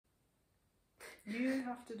You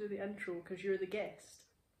have to do the intro because you're the guest.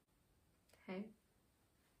 Hey.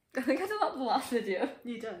 I think I did that in the last video.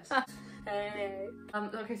 You did. Hey.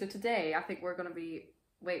 Okay, so today I think we're gonna be...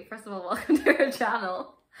 Wait, first of all, welcome to her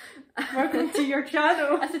channel. Welcome to your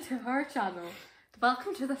channel. I said to her channel.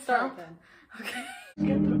 Welcome to the Start Fel. then. Okay.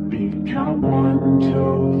 Get the beat, count 1,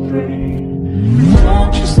 2, 3.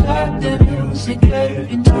 Won't you start the music, get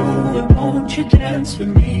into it? Won't you dance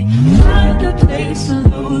with me? Find a place to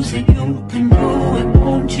lose it, you can do it.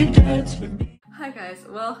 Won't you dance with me? Hi guys,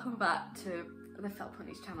 welcome back to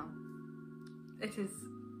TheFellPony's channel. It is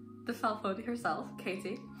TheFellPony herself,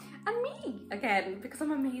 Katie, and me again because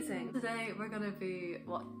I'm amazing. Today we're gonna be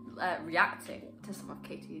reacting to some of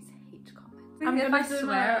Katie's hate comments. And if I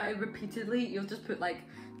swear repeatedly, you'll just put like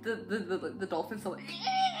the dolphin song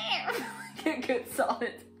like a good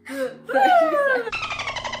solid 30 seconds.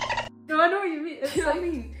 No, I know what you mean. It's Do you know what I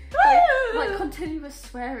like, mean? Like continuous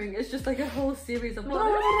swearing. It's just like a whole series of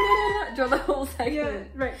during the whole segment. yeah,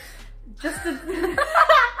 right. Just the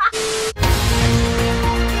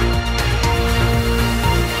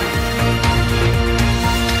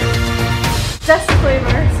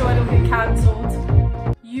disclaimer, so I don't get cancelled.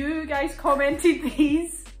 You guys commented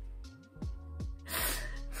these,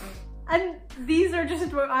 and these are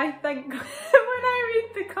just what I think when I read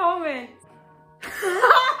the comments.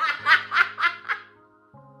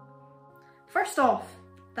 First off,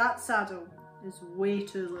 that saddle is way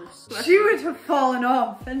too loose. She would have fallen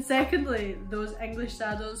off. And secondly, those English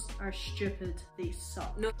saddles are stupid. They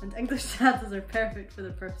suck. No. And English saddles are perfect for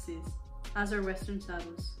their purposes, as are Western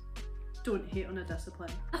saddles. Don't hate on a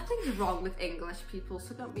discipline. Nothing's wrong with English people,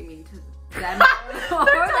 so don't be mean to them. They're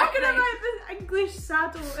talking about the English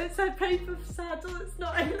saddle. It's a type of saddle, it's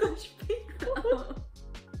not English people.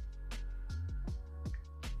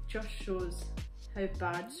 Just shows how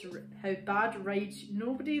bad rides.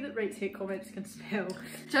 Nobody that writes hate comments can spell.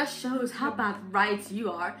 Just shows how bad rides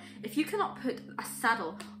you are. If you cannot put a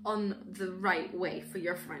saddle on the right way for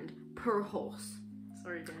your friend, poor horse.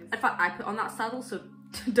 Sorry guys. In fact, I put on that saddle, so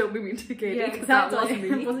don't be mean to Katie. Yeah, because exactly. That wasn't me.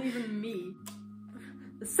 It wasn't even me.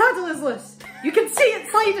 The saddle is loose. You can see it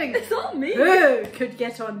sliding. It's not me. Who could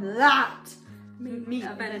get on that? Me,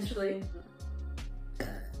 eventually.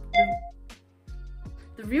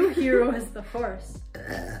 The real hero is the horse. Oh,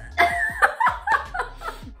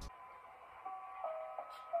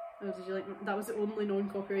 did you like that? Was the only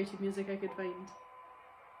non-copyrighted music I could find.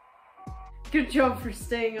 Good job for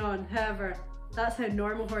staying on. However, that's how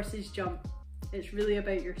normal horses jump. It's really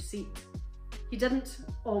about your seat. He didn't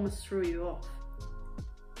almost throw you off.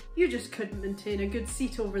 You just couldn't maintain a good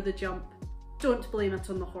seat over the jump. Don't blame it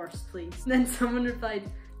on the horse, please. And then someone replied,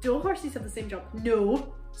 do all horses have the same jump?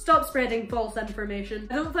 No. Stop spreading false information.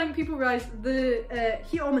 I don't think people realise the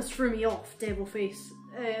he almost threw me off, devil face.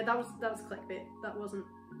 That was clickbait. That wasn't.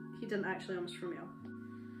 He didn't actually almost throw me off.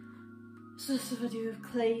 So this is a video of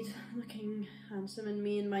Clyde looking handsome and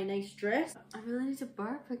me in my nice dress. I really need to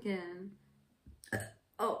burp again.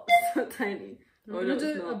 Oh, so tiny. I'm gonna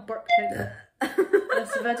do a burp count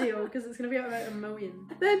this video because it's gonna be about 1 million.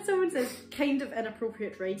 Then someone says kind of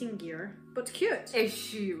inappropriate riding gear, but cute. Is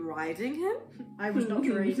she riding him? I was not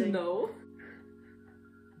riding. No.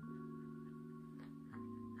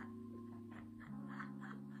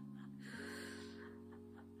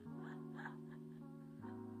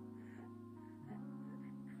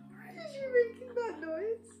 Why is she making that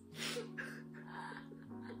noise?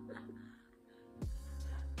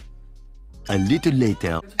 A little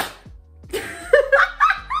later.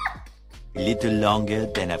 A little longer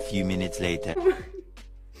than a few minutes later. Oh,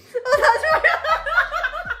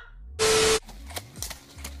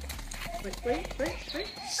 that's right. Wait.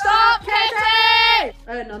 Stop, Katie!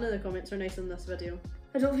 None of the comments are nice in this video.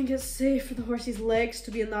 I don't think it's safe for the horse's legs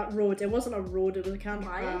to be in that road. It wasn't a road, it was a canter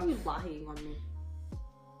Why path. are you lying on me?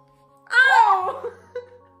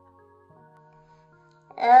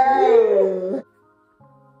 Oh!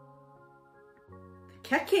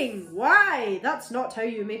 Kicking! Why? That's not how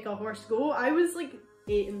you make a horse go. I was like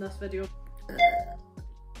 8 in this video.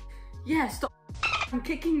 Yeah, stop. I'm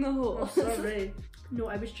kicking the horse. Oh, sorry. No,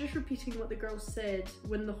 I was just repeating what the girl said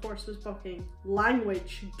when the horse was bucking.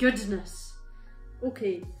 Language. Goodness.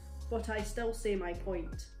 Okay, but I still say my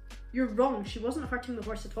point. You're wrong. She wasn't hurting the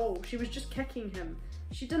horse at all. She was just kicking him.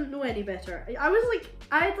 She didn't know any better. I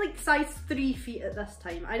had like size 3 feet at this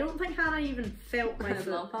time. I don't think Hannah even felt my foot.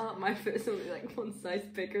 I love that. My foot's only like 1 size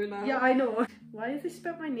bigger now. Yeah, I know. Why have they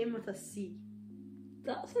spelled my name with a C?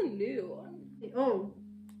 That's a new one. Oh.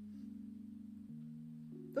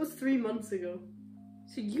 That was 3 months ago.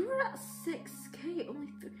 So you were at 6k,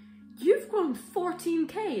 you've grown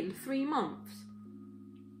 14k in 3 months.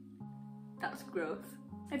 That's growth.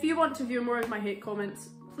 If you want to view more of my hate comments,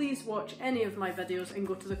 please watch any of my videos and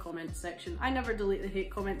go to the comments section. I never delete the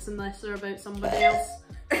hate comments unless they're about somebody else.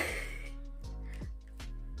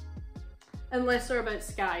 Unless they're about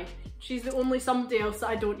Skye. She's the only somebody else that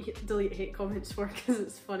I don't delete hate comments for because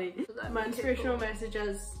it's funny. My inspirational message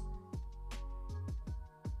is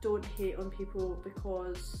don't hate on people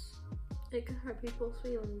because it can hurt people's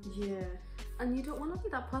feelings. Yeah. And you don't want to be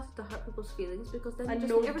that person to hurt people's feelings because then And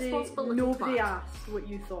you're just an irresponsible little nobody twat. asked what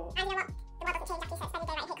you thought. And you know what? The world doesn't change after you start spending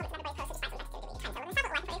day right hate comments on everybody close to just 5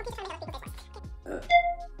 minutes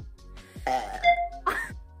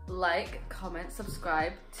Like, comment,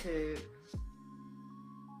 subscribe to...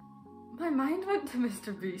 My mind went to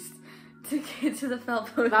Mr. Beast to get to the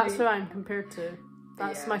TheFellPony. That's who I'm compared to.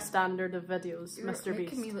 That's Yeah. my standard of videos, You're Mr.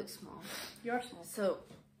 Beast. making me look small. You're small. So,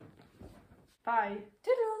 Bye.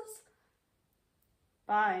 toodles.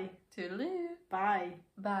 Bye. Toodaloo. Bye.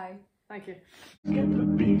 Bye. Thank you. Get the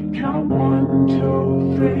beat, count 1,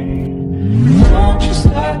 2, 3. Won't you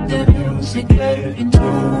start the music, get into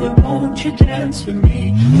it? Won't you dance with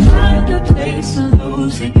me? Find a place and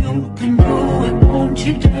lose it, you can do it. Won't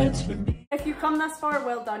you dance with me? If you come this far,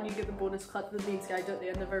 well done, you get the bonus clip that me and Skye do at the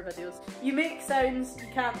end of our videos. You make sounds, you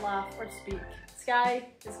can't laugh or speak. Skye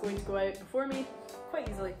is going to go out before me quite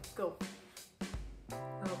easily. Go.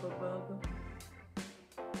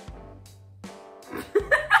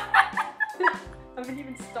 I haven't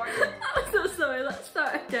even started. I'm so sorry, let's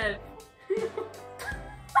start again.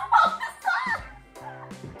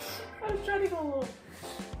 I was trying to go low.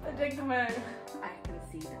 I didn't come out. I can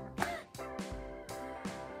see that.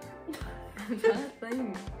 I'm trying to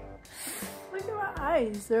think. Look at my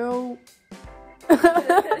eyes, they're all...